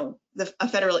 a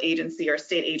federal agency or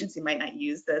state agency might not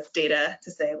use this data to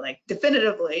say like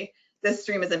definitively this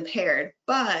stream is impaired,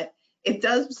 but it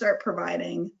does start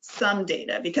providing some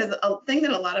data, because a thing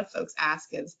that a lot of folks ask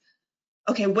is,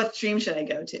 okay, what stream should I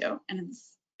go to? And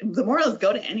the moral is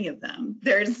go to any of them.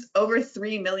 There's over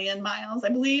 3 million miles, I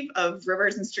believe, of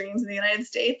rivers and streams in the United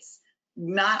States.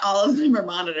 Not all of them are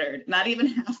monitored. Not even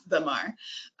half of them are.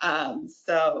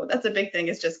 So that's a big thing,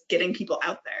 is just getting people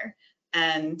out there.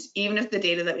 And even if the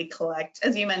data that we collect,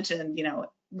 as you mentioned,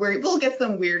 we'll get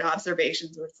some weird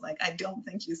observations where it's like, I don't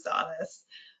think you saw this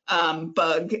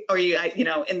bug, or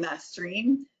in that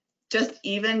stream. Just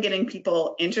even getting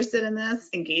people interested in this,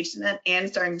 engaged in it, and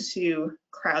starting to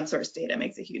crowdsource data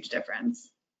makes a huge difference.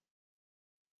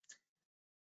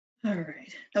 All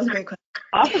right. That was a great question.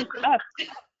 Awesome stuff.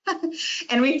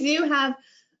 And we do have,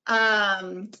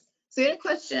 so we had a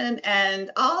question,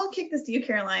 and I'll kick this to you,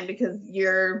 Caroline, because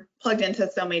you're plugged into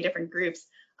so many different groups.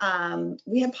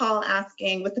 We have Paul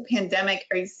asking, with the pandemic,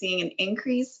 are you seeing an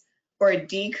increase or a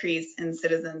decrease in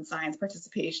citizen science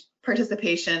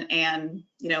participation? And,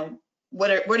 you know,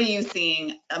 what are you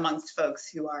seeing amongst folks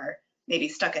who are maybe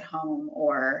stuck at home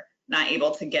or not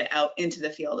able to get out into the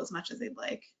field as much as they'd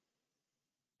like?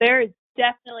 There is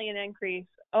definitely an increase.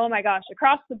 Oh my gosh,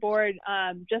 across the board,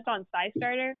 just on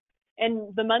SciStarter.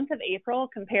 In the month of April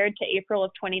compared to April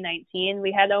of 2019,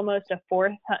 we had almost a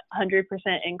 400%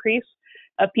 increase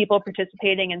of people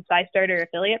participating in SciStarter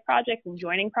affiliate projects and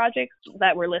joining projects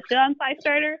that were listed on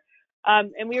SciStarter.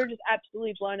 And we were just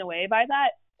absolutely blown away by that.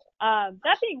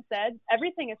 That being said,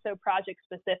 everything is so project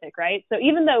specific, right? So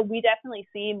even though we definitely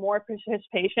see more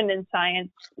participation in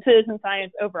science, citizen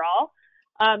science overall,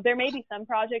 there may be some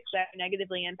projects that are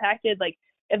negatively impacted. Like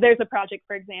if there's a project,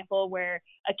 for example, where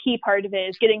a key part of it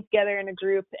is getting together in a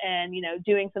group and, you know,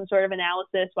 doing some sort of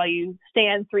analysis while you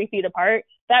stand 3 feet apart,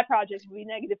 that project will be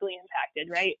negatively impacted,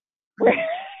 right?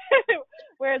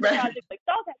 Whereas a project like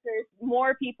SciStarter,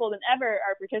 more people than ever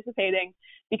are participating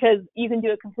because you can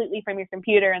do it completely from your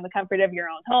computer in the comfort of your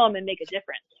own home and make a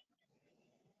difference.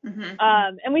 Mm-hmm.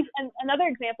 And another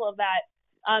example of that,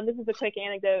 this is a quick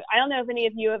anecdote. I don't know if any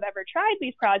of you have ever tried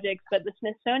these projects, but the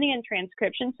Smithsonian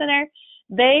Transcription Center,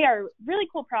 they are really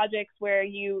cool projects where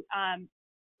you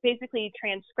basically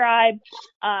transcribe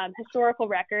historical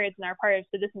records and are part of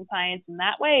citizen science in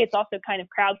that way. It's also kind of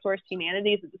crowdsourced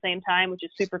humanities at the same time, which is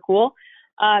super cool.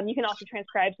 You can also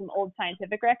transcribe some old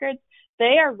scientific records.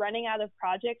 They are running out of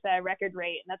projects at a record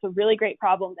rate, and that's a really great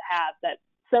problem to have, that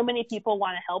so many people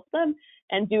want to help them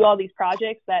and do all these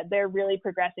projects that they're really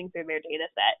progressing through their data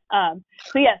set.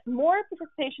 So yes, more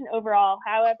participation overall.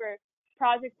 However,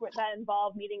 projects that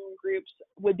involve meeting in groups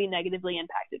would be negatively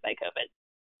impacted by COVID.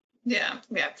 Yeah,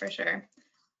 for sure.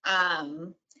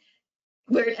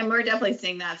 We're definitely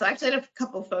seeing that. So I actually had a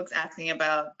couple folks asking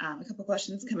about, a couple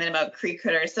questions come in about creek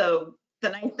critters. So the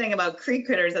nice thing about creek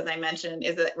critters, as I mentioned,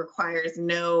 is that it requires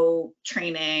no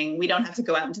training. We don't have to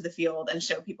go out into the field and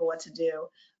show people what to do.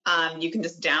 You can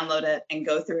just download it and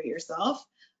go through it yourself.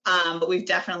 But we've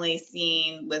definitely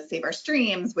seen with Save Our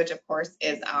Streams, which of course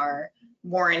is our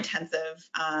more intensive,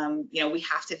 you know, we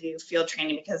have to do field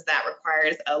training because that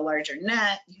requires a larger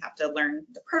net. You have to learn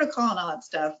the protocol and all that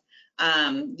stuff.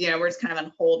 You know, we're just kind of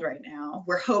on hold right now.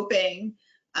 We're hoping,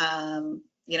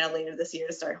 you know, later this year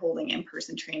to start holding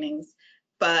in-person trainings.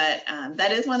 But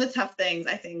that is one of the tough things.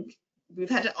 I think we've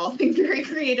had to all think very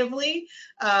creatively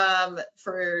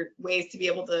for ways to be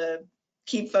able to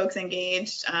keep folks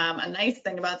engaged. A nice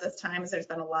thing about this time is there's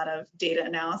been a lot of data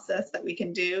analysis that we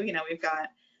can do. You know, we've got,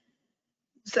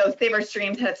 so Save Our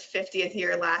Streams had its 50th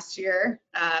year last year.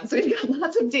 So we've got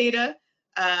lots of data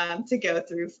to go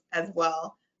through as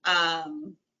well,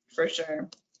 for sure.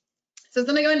 So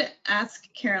then I'm going to ask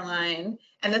Caroline,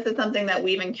 and this is something that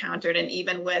we've encountered, and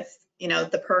even with, you know,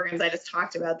 the programs I just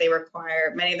talked about,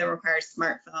 many of them require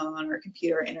smartphone or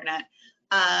computer or internet.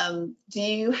 Do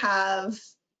you have,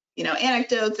 you know,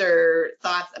 anecdotes or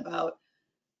thoughts about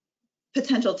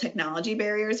potential technology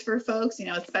barriers for folks, you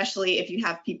know, especially if you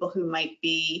have people who might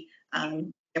be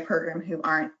a program who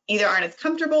aren't as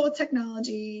comfortable with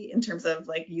technology in terms of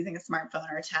like using a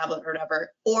smartphone or a tablet or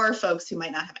whatever, or folks who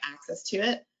might not have access to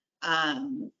it.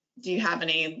 Do you have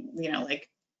any, you know, like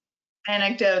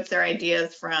anecdotes or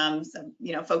ideas from some,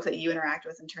 you know, folks that you interact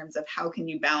with in terms of how can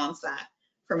you balance that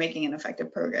for making an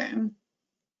effective program?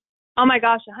 Oh my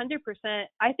gosh, 100%.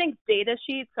 I think data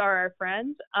sheets are our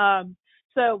friends.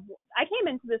 So I came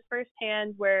into this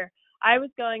firsthand where I was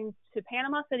going to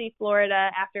Panama City, Florida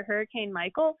after Hurricane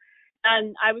Michael,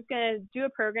 and I was going to do a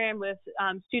program with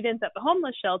students at the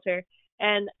homeless shelter.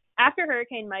 And after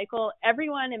Hurricane Michael,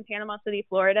 everyone in Panama City,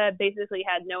 Florida basically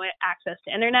had no access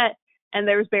to internet, and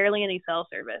there was barely any cell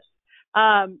service.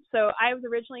 So I was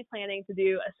originally planning to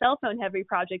do a cell phone heavy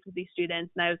project with these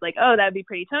students, and I was like, oh, that'd be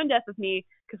pretty tone deaf of me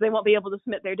because they won't be able to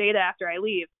submit their data after I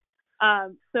leave.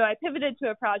 So I pivoted to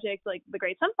a project like the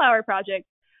Great Sunflower Project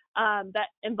that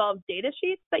involves data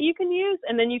sheets that you can use,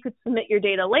 and then you could submit your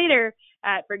data later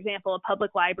at, for example, a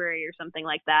public library or something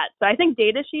like that. So I think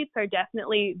data sheets are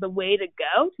definitely the way to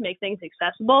go to make things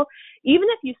accessible. Even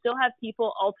if you still have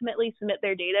people ultimately submit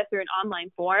their data through an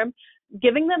online form,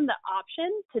 giving them the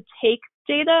option to take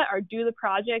data or do the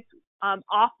project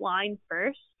offline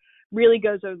first really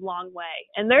goes a long way.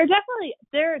 And there are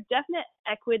definite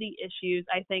equity issues,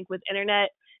 I think, with internet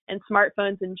and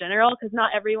smartphones in general, because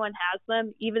not everyone has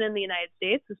them, even in the United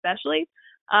States especially.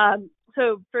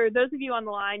 So for those of you on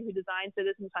the line who design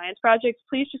citizen science projects,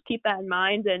 please just keep that in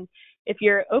mind. And if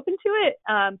you're open to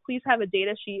it, please have a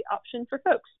data sheet option for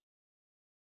folks.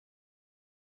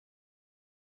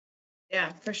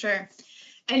 Yeah, for sure.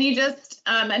 And you just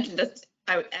mentioned it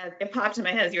popped in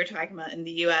my head as you were talking about in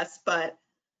the US, but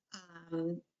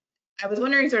I was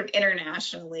wondering sort of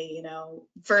internationally, you know,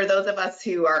 for those of us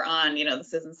who are on, you know, the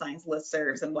citizen science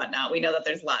listservs and whatnot, we know that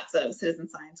there's lots of citizen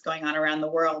science going on around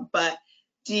the world, but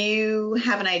do you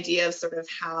have an idea of sort of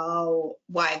how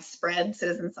widespread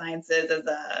citizen science is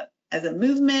as a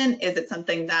movement? Is it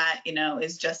something that, you know,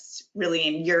 is just really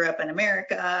in Europe and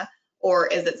America, or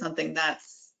is it something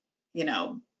that's, you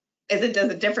know, does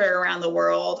it differ around the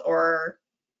world, or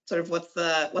sort of what's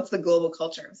the global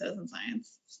culture of citizen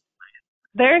science?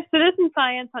 There's citizen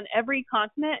science on every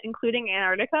continent, including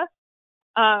Antarctica,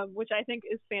 which I think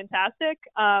is fantastic.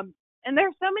 And there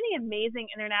are so many amazing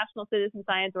international citizen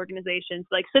science organizations,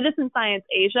 like Citizen Science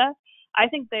Asia. I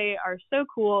think they are so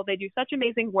cool. They do such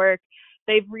amazing work.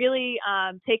 They've really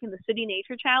taken the City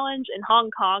Nature Challenge in Hong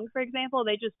Kong, for example.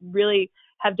 They just really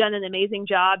have done an amazing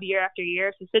job year after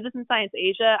year. So Citizen Science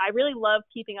Asia, I really love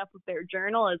keeping up with their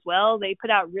journal as well. They put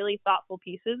out really thoughtful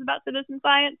pieces about citizen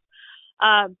science.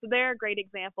 So they're a great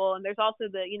example. And there's also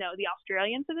the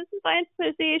Australian Citizen Science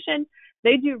Association.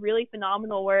 They do really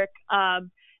phenomenal work.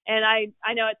 And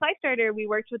I know at SciStarter, we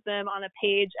worked with them on a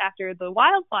page after the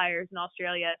wildfires in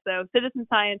Australia. So citizen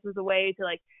science was a way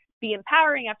to be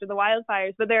empowering after the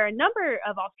wildfires. But there are a number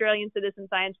of Australian citizen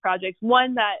science projects.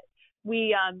 One that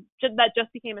that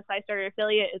just became a SciStarter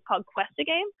affiliate is called Quest a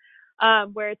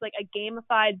Game, where it's like a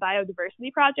gamified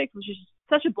biodiversity project, which is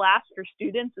such a blast for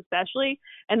students especially.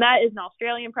 And that is an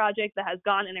Australian project that has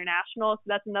gone international. So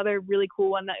that's another really cool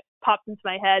one that popped into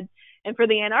my head. And for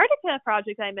the Antarctica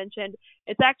project I mentioned,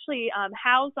 it's actually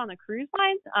housed on a cruise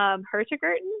line.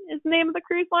 Hertigerten is the name of the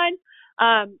cruise line,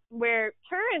 where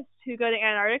tourists who go to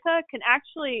Antarctica can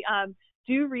actually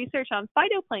do research on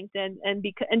phytoplankton and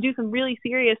do some really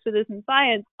serious citizen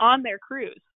science on their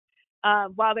cruise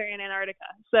while they're in Antarctica.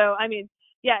 So, I mean,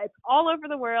 yeah, it's all over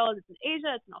the world. It's in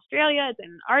Asia, it's in Australia, it's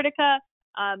in Antarctica,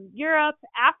 Europe,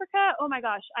 Africa. Oh my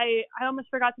gosh, I almost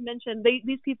forgot to mention,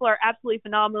 these people are absolutely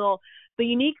phenomenal. The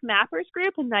Unique Mappers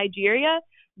group in Nigeria,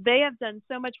 they have done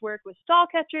so much work with stall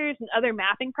catchers and other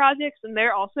mapping projects, and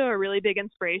they're also a really big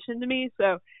inspiration to me.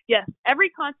 So yes, every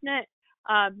continent,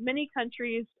 many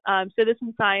countries,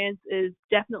 citizen science is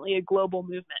definitely a global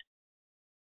movement.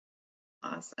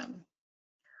 Awesome.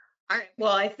 All right,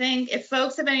 well, I think if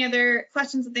folks have any other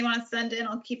questions that they want to send in,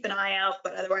 I'll keep an eye out,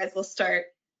 but otherwise we'll start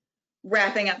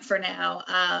wrapping up for now.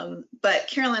 But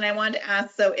Caroline, I wanted to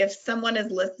ask, so if someone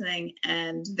is listening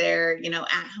and they're, you know,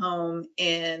 at home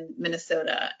in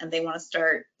Minnesota and they want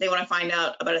to find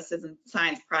out about a citizen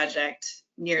science project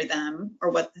near them or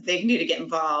what they can do to get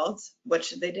involved, what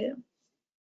should they do?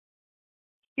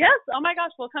 Yes. Oh my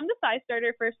gosh. Well, come to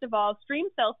SciStarter. First of all, Stream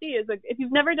Selfie if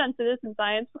you've never done citizen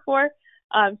science before,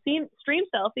 Stream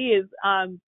Selfie is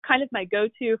kind of my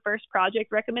go-to first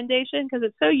project recommendation because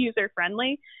it's so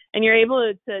user-friendly and you're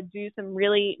able to do some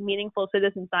really meaningful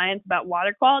citizen science about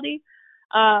water quality.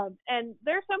 And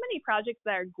there are so many projects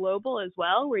that are global as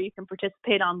well where you can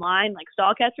participate online, like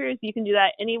stall catchers. You can do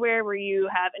that anywhere where you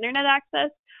have internet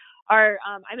access.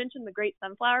 I mentioned the Great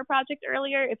Sunflower Project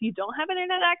earlier. If you don't have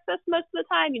internet access most of the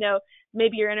time, you know,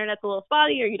 maybe your internet's a little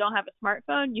spotty or you don't have a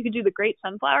smartphone, you can do the Great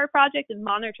Sunflower Project and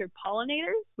monitor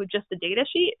pollinators with just a data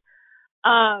sheet.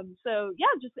 So yeah,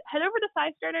 just head over to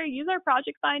SciStarter, use our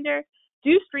project finder,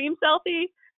 do Stream Selfie,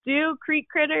 do Creek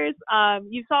Critters.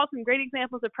 You saw some great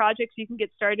examples of projects you can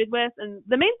get started with. And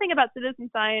the main thing about citizen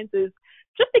science is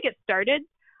just to get started.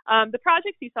 The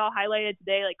projects you saw highlighted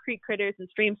today, like Creek Critters and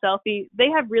Stream Selfie, they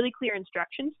have really clear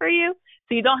instructions for you.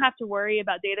 So you don't have to worry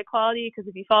about data quality because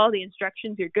if you follow the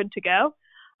instructions, you're good to go.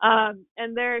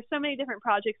 And there are so many different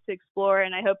projects to explore,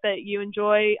 and I hope that you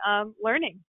enjoy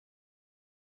learning.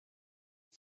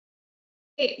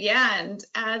 Yeah, and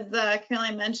as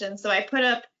Caroline mentioned, so I put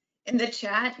up in the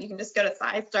chat, you can just go to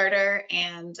SciStarter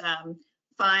and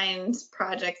find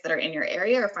projects that are in your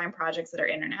area or find projects that are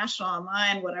international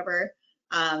online, whatever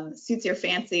suits your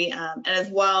fancy. And as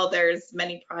well, there's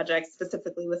many projects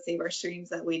specifically with Save Our Streams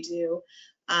that we do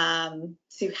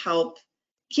to help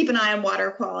keep an eye on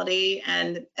water quality.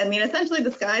 And I mean, essentially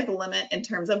the sky's the limit in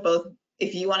terms of both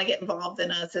if you want to get involved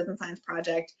in a citizen science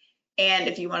project and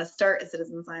if you want to start a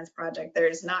citizen science project.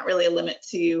 There's not really a limit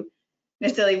to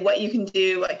necessarily what you can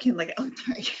do. I can like, oh,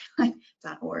 sorry, it's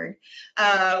not a word.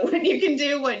 What you can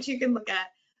do, what you can look at.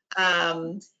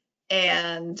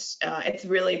 And it's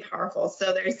really powerful.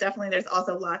 So there's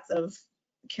also lots of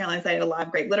Caroline cited a lot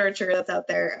of great literature that's out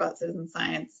there about citizen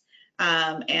science,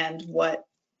 and what,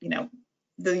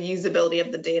 the usability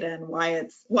of the data and why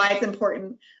it's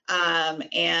important.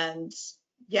 And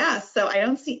yeah, so I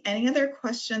don't see any other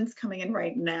questions coming in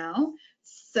right now.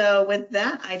 So with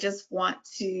that, I just want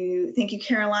to thank you,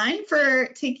 Caroline, for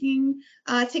taking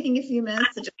a few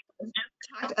minutes to just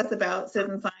talk to us about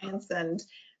citizen science and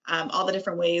all the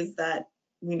different ways that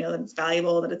we know that it's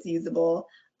valuable, that it's usable,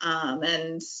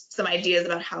 and some ideas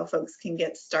about how folks can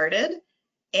get started.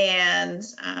 And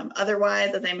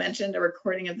otherwise, as I mentioned, a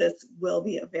recording of this will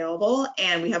be available.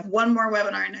 And we have one more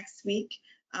webinar next week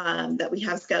that we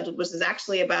have scheduled, which is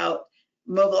actually about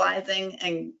mobilizing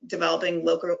and developing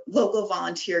local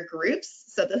volunteer groups.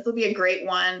 So this will be a great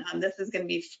one. This is going to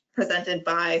be presented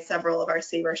by several of our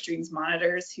Save Our Streams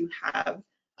monitors who have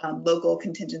local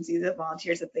contingencies of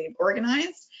volunteers that they've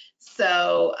organized.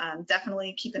 So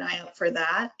definitely keep an eye out for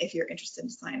that if you're interested to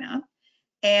sign up.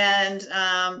 And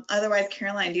otherwise,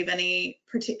 Caroline, do you have any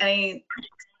Kickstarter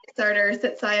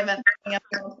SitSci event coming up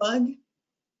you want to plug?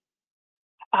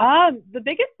 The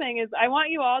biggest thing is I want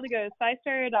you all to go to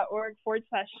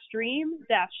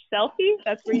scistarter.org/stream-selfie.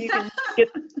 That's where you can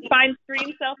find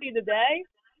Stream Selfie today.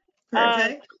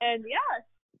 Perfect. And yeah,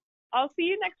 I'll see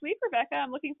you next week, Rebecca.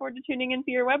 I'm looking forward to tuning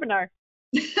into your webinar.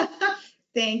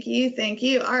 Thank you. Thank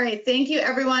you. All right. Thank you,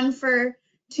 everyone, for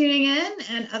tuning in.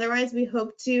 And otherwise, we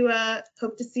hope to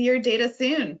see your data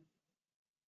soon.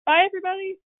 Bye,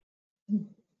 everybody.